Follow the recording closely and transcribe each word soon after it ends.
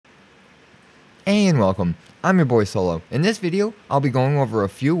And welcome. I'm your boy Solo. In this video, I'll be going over a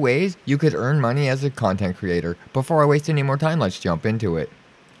few ways you could earn money as a content creator. Before I waste any more time, let's jump into it.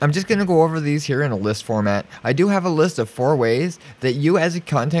 I'm just going to go over these here in a list format. I do have a list of 4 ways that you as a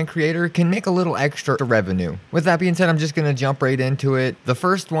content creator can make a little extra revenue. With that being said, I'm just going to jump right into it. The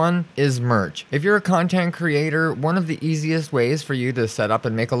first one is merch. If you're a content creator, one of the easiest ways for you to set up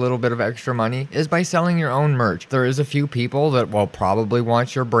and make a little bit of extra money is by selling your own merch. There is a few people that will probably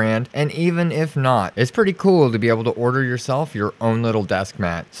want your brand, and even if not, it's pretty cool to be able to order yourself your own little desk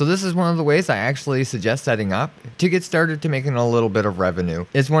mat. So this is one of the ways I actually suggest setting up to get started to making a little bit of revenue.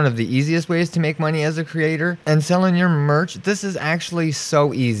 It's one of the easiest ways to make money as a creator, and selling your merch, this is actually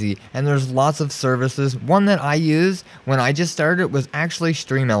so easy, and there's lots of services. One that I use when I just started was actually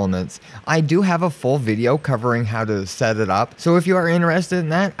Stream Elements. I do have a full video covering how to set it up, so if you are interested in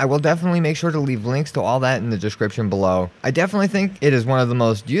that, I will definitely make sure to leave links to all that in the description below. I definitely think it is one of the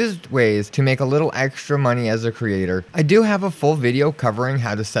most used ways to make a little extra money as a creator. I do have a full video covering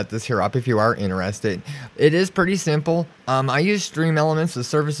how to set this here up if you are interested. It is pretty simple. I use Stream Elements. The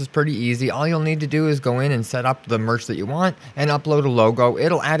service is pretty easy. All you'll need to do is go in and set up the merch that you want and upload a logo.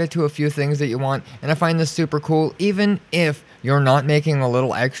 It'll add it to a few things that you want, and I find this super cool. Even if you're not making a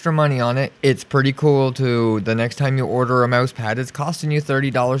little extra money on it, it's pretty cool to, the next time you order a mouse pad, it's costing you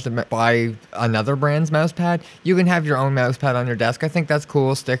 $30 to buy another brand's mouse pad. You can have your own mouse pad on your desk. I think that's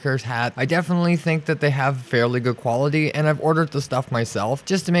cool. Stickers, hat. I definitely think that they have fairly good quality, and I've ordered the stuff myself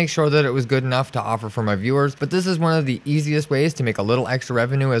just to make sure that it was good enough to offer for my viewers. But this is one of the easiest ways to make a little extra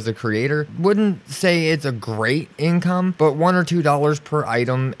revenue as a creator. Wouldn't say it's a great income, but $1 or $2 per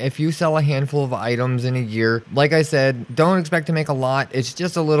item. If you sell a handful of items in a year, like I said, don't expect to make a lot. It's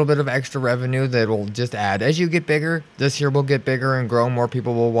just a little bit of extra revenue that will just add. As you get bigger, this here will get bigger and grow. More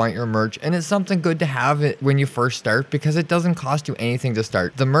people will want your merch, and it's something good to have it when you first start because it doesn't cost you anything to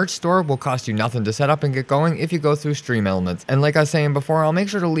start. The merch store will cost you nothing to set up and get going if you go through Stream Elements. And like I was saying before, I'll make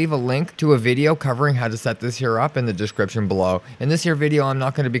sure to leave a link to a video covering how to set this here up in the description below. In this here video, I'm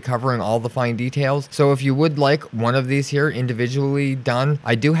not going to be covering all the fine details, so if you would like one of these here individually done,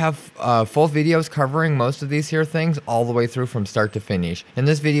 I do have full videos covering most of these here things all the way through from start to finish. In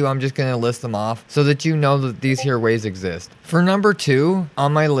this video, I'm just going to list them off so that you know that these here ways exist. For number 2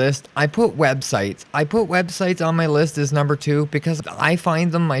 on my list, I put websites. I put websites on my list as number 2 because I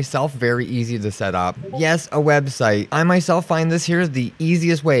find them myself very easy to set up. Yes, a website. I myself find this here the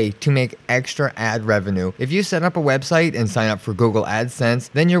easiest way to make extra ad revenue. If you set up a website and sign up for Google AdSense,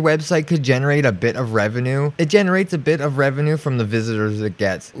 then your website could generate a bit of revenue. It generates a bit of revenue from the visitors it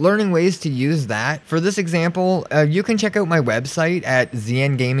gets. Learning ways to use that. For this example, you can check out my website at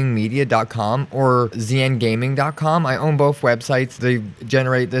zngamingmedia.com or zngaming.com. I own both websites. They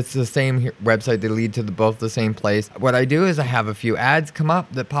generate, it's the same website. They lead to both the same place. What I do is I have a few ads come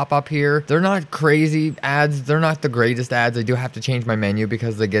up that pop up here. They're not crazy ads. They're not the greatest ads. I do have to change my menu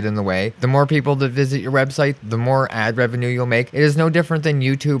because they get in the way. The more people that visit your website, the more ad revenue you'll make. It is no different than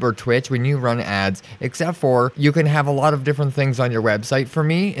YouTube or Twitch when you run ads, except for you can have a lot of different things on your website. For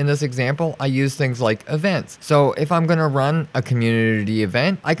me, in this example, I use things like events. So if I'm going to run a community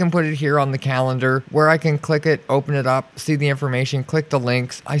event, I can put it here on the calendar where I can click it, open it up, see the information, click the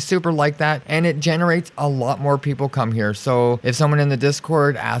links. I super like that, and it generates a lot more people come here. So if someone in the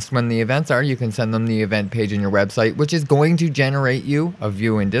Discord asks when the events are, you can send them the event page in your website, which is going to generate you a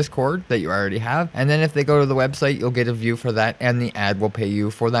view in Discord that you already have. And then if they go to the website, you'll get a view for that, and the ad will pay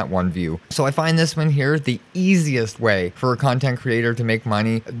you for that one view. So I find this one here the easiest way for a content creator to make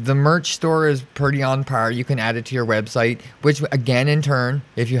money. The merch store is pretty on par. You can add it to your website, which again, in turn,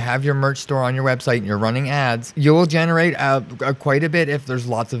 if you have your merch store on your website and you're running ads, you will generate quite a bit if there's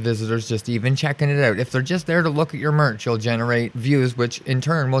lots of visitors just even checking it out. If they're just there to look at your merch, you'll generate views, which in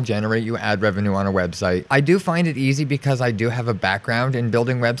turn will generate you ad revenue on a website. I do find it easy because I do have a background in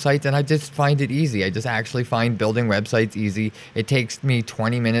building websites, and I just find it easy. I just actually find building websites easy. It takes me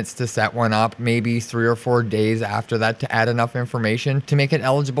 20 minutes to set one up, maybe 3 or 4 days after that to add enough information to make it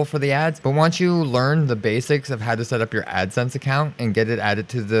eligible for the ads. But once you learn the basics of how to set up your AdSense account and get it added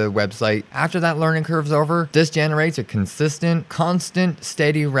to the website, after that learning curve's over, this generates a consistent, constant,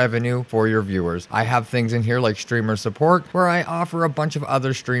 steady revenue for your viewers. I have things in here like streamer support where I offer a bunch of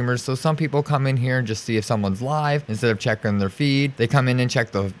other streamers. So some people come in here and just see if someone's live instead of checking their feed. They come in and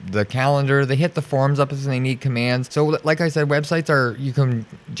check the calendar. They hit the forums up if they need commands. So like I said, websites are, you can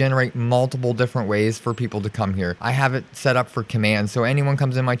generate multiple different ways for people to come here. I have it set up for commands. So anyone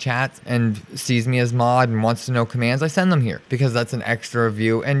comes in my chats and sees me as mod and wants to know commands, I send them here because that's an extra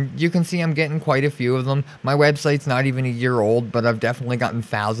view. And you can see I'm getting quite a few of them. My website's not even a year old, but I've definitely gotten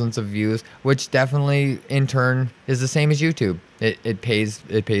thousands of views, which definitely in turn is the same as YouTube. It pays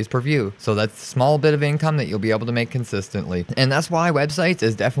per view. So that's a small bit of income that you'll be able to make consistently. And that's why websites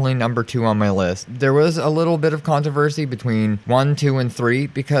is definitely number 2 on my list. There was a little bit of controversy between 1, 2, and 3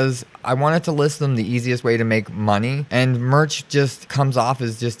 because I wanted to list them the easiest way to make money, and merch just comes off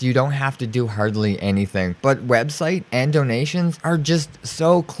as just you don't have to do hardly anything. But website and donations are just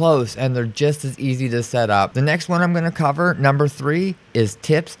so close, and they're just as easy to set up. The next one I'm going to cover, number 3, is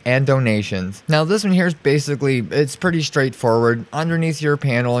tips and donations. Now this one here is basically, it's pretty straightforward. Underneath your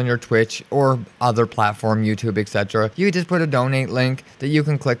panel on your Twitch or other platform, YouTube, etc., you just put a donate link that you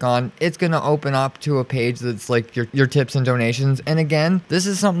can click on. It's going to open up to a page that's like your tips and donations. And again, this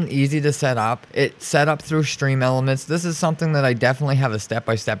is something easy to set up. It's set up through Stream Elements. This is something that I definitely have a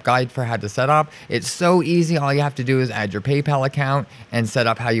step-by-step guide for how to set up. It's so easy. All you have to do is add your PayPal account and set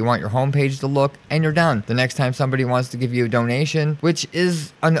up how you want your homepage to look, and you're done. The next time somebody wants to give you a donation, which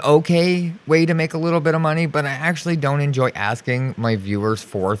is an okay way to make a little bit of money, but I actually don't enjoy asking my viewers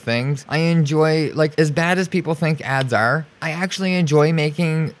for things. I enjoy, like, as bad as people think ads are, I actually enjoy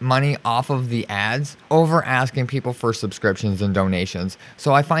making money off of the ads over asking people for subscriptions and donations.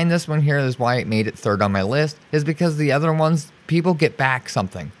 So I find this one here is why it made it 3rd on my list, is because the other ones, people get back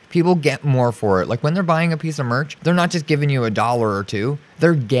something. People get more for it. Like when they're buying a piece of merch, they're not just giving you $1 or $2.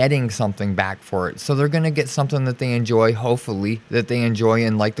 They're getting something back for it. So they're going to get something that they enjoy, hopefully, that they enjoy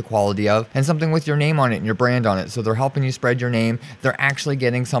and like the quality of, and something with your name on it and your brand on it. So they're helping you spread your name. They're actually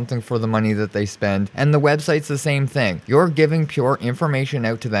getting something for the money that they spend. And the website's the same thing. You're giving pure information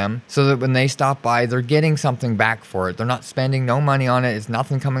out to them so that when they stop by, they're getting something back for it. They're not spending no money on it. It's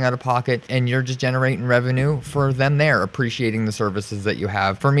nothing coming out of pocket, and you're just generating revenue for them there, appreciating the services that you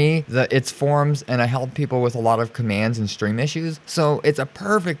have. For me, it's forums, and I help people with a lot of commands and stream issues. So it's a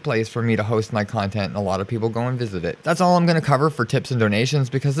perfect place for me to host my content, and a lot of people go and visit it. That's all I'm going to cover for tips and donations,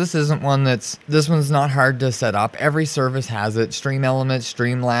 because this one's not hard to set up. Every service has it. Stream Elements,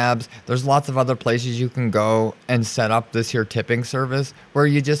 Streamlabs. There's lots of other places you can go and set up this here tipping service, where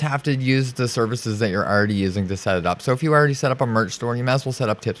you just have to use the services that you're already using to set it up. So if you already set up a merch store, you might as well set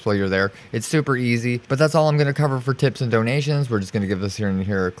up tips while you're there. It's super easy, but that's all I'm going to cover for tips and donations. We're just going to give this here and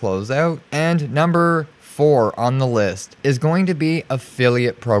here a close out. And number 4 on the list is going to be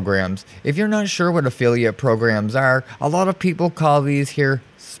affiliate programs. If you're not sure what affiliate programs are, a lot of people call these here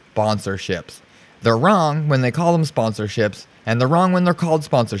sponsorships. They're wrong when they call them sponsorships, and they're wrong when they're called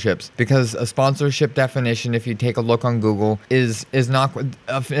sponsorships, because a sponsorship definition, if you take a look on Google, is not, an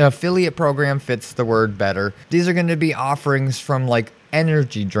affiliate program fits the word better. These are going to be offerings from like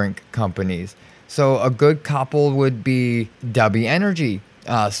energy drink companies. So a good couple would be W Energy,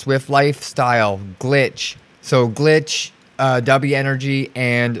 Swift Lifestyle, Glitch. So Glitch, W Energy,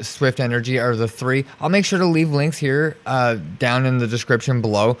 and Swift Energy are the 3. I'll make sure to leave links here down in the description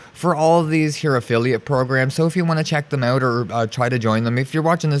below for all of these here affiliate programs. So if you want to check them out or try to join them, if you're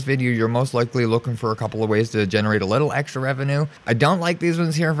watching this video, you're most likely looking for a couple of ways to generate a little extra revenue. I don't like these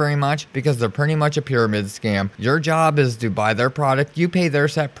ones here very much because they're pretty much a pyramid scam. Your job is to buy their product, you pay their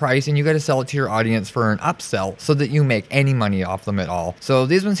set price, and you got to sell it to your audience for an upsell so that you make any money off them at all. So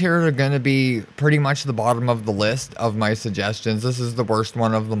these ones here are going to be pretty much the bottom of the list of my suggestions. This is the worst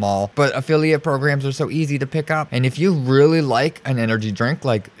one of them all, but affiliate programs are so easy to pick up. And if you really like an energy drink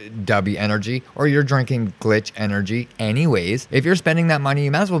like W Energy, or you're drinking Glitch Energy anyways, if you're spending that money,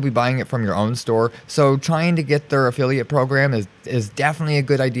 you might as well be buying it from your own store. So trying to get their affiliate program is definitely a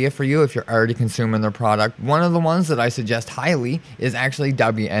good idea for you if you're already consuming their product. One of the ones that I suggest highly is actually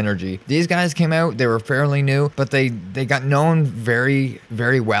W Energy. These guys came out, they were fairly new, but they got known very,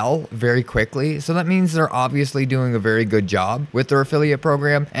 very well, very quickly. So that means they're obviously doing a very good job with their affiliate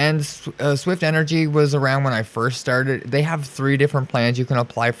program. And Swift Energy was around when I first started. They have 3 different plans you can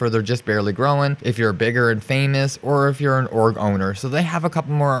apply for. They're just barely growing, if you're bigger and famous, or if you're an org owner. So they have a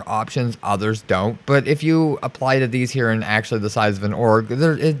couple more options, others don't. But if you apply to these here and actually the size of an org,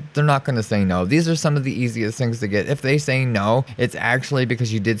 they're not going to say no. These are some of the easiest things to get. If they say no, it's actually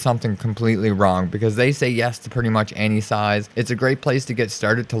because you did something completely wrong, because they say yes to pretty much any size. It's a great place to get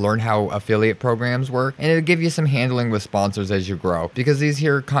started to learn how affiliate programs work, and it'll give you some handling with sponsors as you grow, because these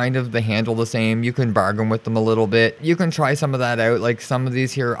here kind of, they handle the same. You can bargain with them a little bit. You can try some of that out. Like some of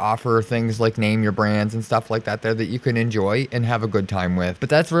these here offer things like name your brands and stuff like that there that you can enjoy and have a good time with. But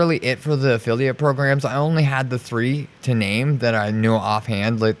that's really it for the affiliate programs. I only had the 3 to name that I knew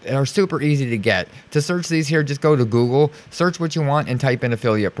offhand. Like, they are super easy to get. To search these here, just go to Google, search what you want, and type in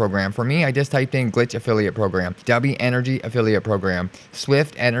affiliate program. For me, I just typed in Glitch affiliate program, W Energy affiliate program,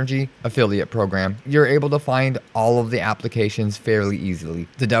 Swift Energy affiliate program. You're able to find all of of the applications fairly easily.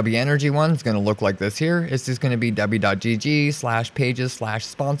 The W Energy one is going to look like this here. It's just going to be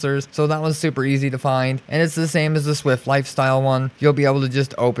w.gg/pages/sponsors. So that one's super easy to find. And it's the same as the Swift Lifestyle one. You'll be able to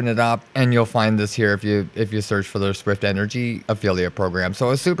just open it up and you'll find this here if you search for their Swift Energy affiliate program.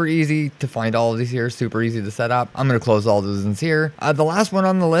 So it's super easy to find all of these here, super easy to set up. I'm going to close all those in here. The last one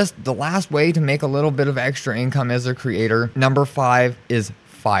on the list, the last way to make a little bit of extra income as a creator, number 5 is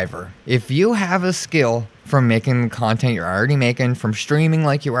Fiverr. If you have a skill from making content you're already making, from streaming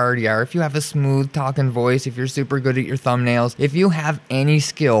like you already are, if you have a smooth talking voice, if you're super good at your thumbnails, if you have any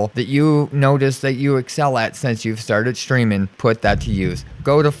skill that you notice that you excel at since you've started streaming, put that to use.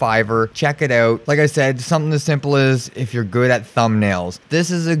 Go to Fiverr, check it out. Like I said, something as simple as if you're good at thumbnails,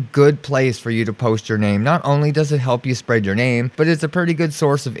 this is a good place for you to post your name. Not only does it help you spread your name, but it's a pretty good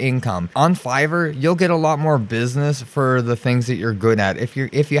source of income. On Fiverr, you'll get a lot more business for the things that you're good at.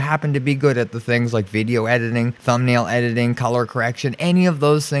 If you happen to be good at the things like video editing, thumbnail editing, color correction, any of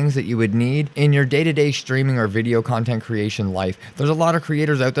those things that you would need in your day-to-day streaming or video content creation life. There's a lot of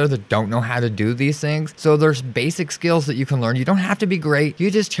creators out there that don't know how to do these things. So there's basic skills that you can learn. You don't have to be great.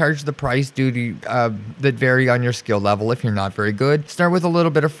 You just charge the price due to that vary on your skill level. If you're not very good, start with a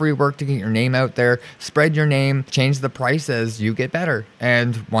little bit of free work to get your name out there, spread your name, change the price as you get better.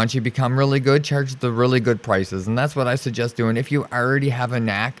 And once you become really good, charge the really good prices. And that's what I suggest doing if you already have a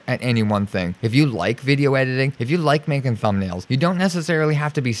knack at any one thing. If you like video editing, if you like making thumbnails, you don't necessarily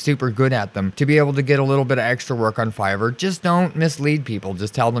have to be super good at them to be able to get a little bit of extra work on Fiverr. Just don't mislead people.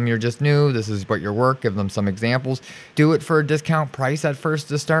 Just tell them you're just new, this is what your work, give them some examples. Do it for a discount price at first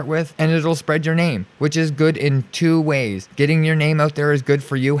to start with, and it'll spread your name, which is good in 2 ways. Getting your name out there is good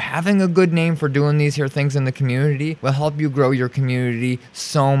for you. Having a good name for doing these here things in the community will help you grow your community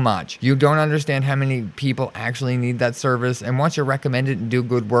so much. You don't understand how many people actually need that service, and once you're recommended and do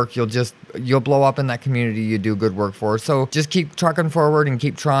good work, you'll blow up in that community you do good work for. So just keep trucking forward and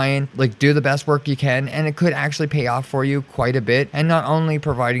keep trying, like do the best work you can, and it could actually pay off for you quite a bit. And not only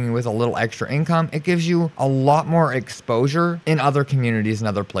providing you with a little extra income, it gives you a lot more exposure in other communities and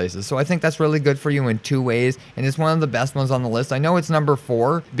other places. So I think that's really good for you in 2 ways, and it's one of the best ones on the list. I know it's number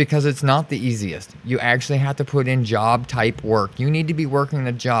 4 because it's not the easiest. You actually have to put in job type work. You need to be working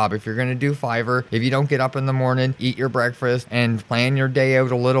a job if you're going to do Fiverr. If you don't get up in the morning, eat your breakfast, and plan your day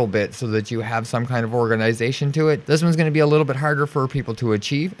out a little bit so that you have some kind of organization to it, this one's going to be a little bit harder for people to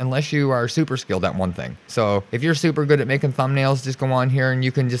achieve unless you are super skilled at one thing. So if you're super good at making thumbnails, just go on here and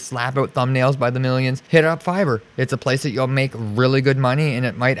you can just slap out thumbnails by the millions. Hit up Fiverr. It's a place that you'll make really good money, and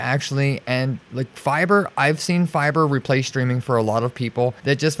it might actually, and like Fiverr, I've seen Fiverr replace streaming for a lot of people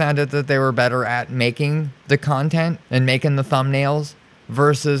that just found out that they were better at making the content and making the thumbnails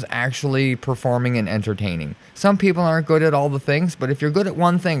versus actually performing and entertaining. Some people aren't good at all the things, but if you're good at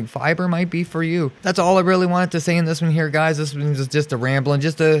one thing, Fiverr might be for you. That's all I really wanted to say in this one here, guys. This one is just a ramble and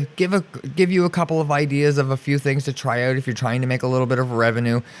just to give you a couple of ideas of a few things to try out if you're trying to make a little bit of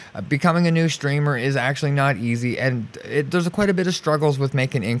revenue. Becoming a new streamer is actually not easy, and there's quite a bit of struggles with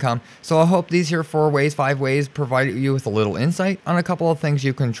making income. So I hope these here 5 ways provide you with a little insight on a couple of things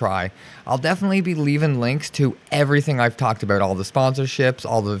you can try. I'll definitely be leaving links to everything I've talked about, all the sponsorships,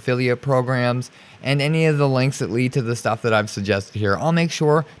 all the affiliate programs, and any of the links that lead to the stuff that I've suggested here. I'll make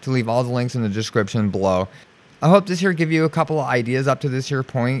sure to leave all the links in the description below. I hope this here give you a couple of ideas up to this here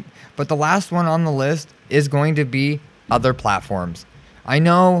point, but the last one on the list is going to be other platforms. I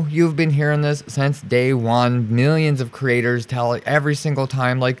know you've been hearing this since day one. Millions of creators tell it every single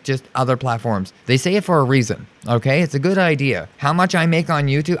time, like just other platforms. They say it for a reason, okay? It's a good idea. How much I make on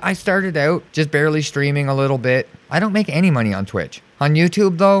YouTube? I started out just barely streaming a little bit. I don't make any money on Twitch. On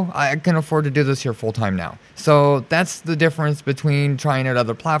YouTube though, I can afford to do this here full time now. So that's the difference between trying out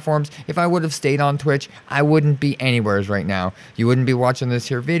other platforms. If I would have stayed on Twitch, I wouldn't be anywhere right now. You wouldn't be watching this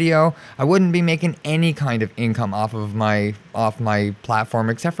here video. I wouldn't be making any kind of income off my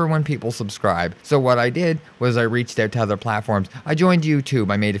platform except for when people subscribe. So what I did was I reached out to other platforms. I joined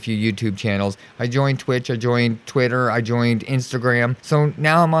YouTube. I made a few YouTube channels. I joined Twitch. I joined Twitter. I joined Instagram. So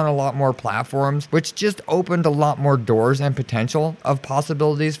now I'm on a lot more platforms, which just opened a lot more doors and potential of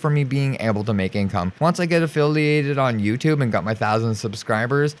possibilities for me being able to make income. Once I get affiliated on YouTube and got my 1,000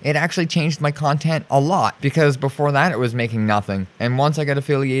 subscribers, it actually changed my content a lot because before that it was making nothing. And once I got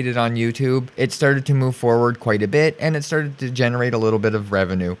affiliated on YouTube, it started to move forward quite a bit and it started to generate a little bit of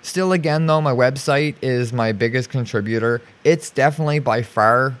revenue. Still, again though, my website is my biggest contributor. It's definitely by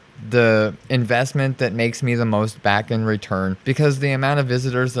far the investment that makes me the most back in return, because the amount of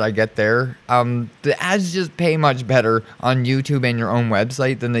visitors that I get there, the ads just pay much better on YouTube and your own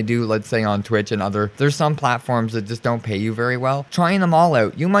website than they do, let's say, on Twitch and other. There's some platforms that just don't pay you very well. Trying them all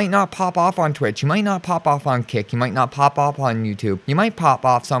out. You might not pop off on Twitch. You might not pop off on Kick. You might not pop off on YouTube. You might pop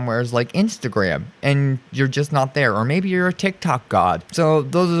off somewheres like Instagram, and you're just not there. Or maybe you're a TikTok god. So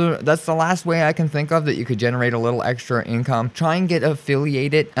that's the last way I can think of that you could generate a little extra income. Try and get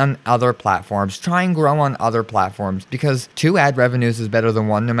affiliated on other platforms. Try and grow on other platforms, because 2 ad revenues is better than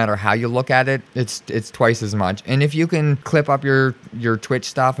 1. No matter how you look at it, it's twice as much. And if you can clip up your Twitch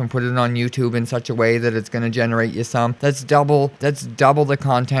stuff and put it on YouTube in such a way that it's going to generate you some, that's double the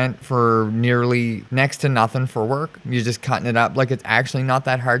content for nearly next to nothing for work. You're just cutting it up. Like, it's actually not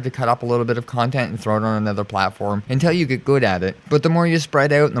that hard to cut up a little bit of content and throw it on another platform until you get good at it. But the more you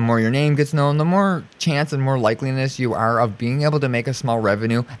spread out and the more your name gets known, the more chance and more likeliness you are of being able to make a small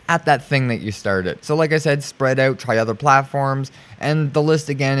revenue at that thing that you started. So like I said, spread out, try other platforms, and the list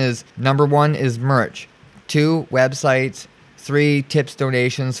again is: number 1 is merch, 2 websites, 3 tips,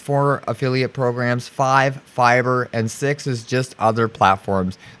 donations, 4 affiliate programs, 5 Fiverr, and 6 is just other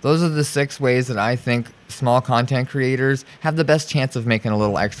platforms. Those are the 6 ways that I think small content creators have the best chance of making a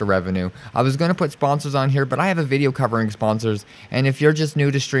little extra revenue. I was going to put sponsors on here, but I have a video covering sponsors, and if you're just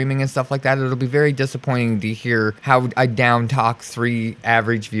new to streaming and stuff like that, it'll be very disappointing to hear how I down talk 3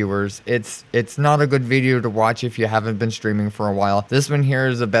 average viewers. It's not a good video to watch if you haven't been streaming for a while. This one here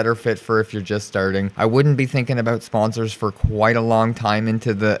is a better fit for if you're just starting. I wouldn't be thinking about sponsors for quite a long time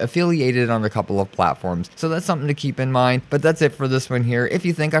into the affiliated on a couple of platforms. So that's something to keep in mind. But that's it for this one here. If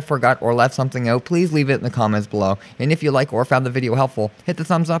you think I forgot or left something out, please leave it in the comments below. And if you like or found the video helpful, hit the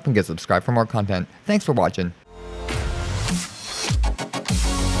thumbs up and get subscribed for more content. Thanks for watching.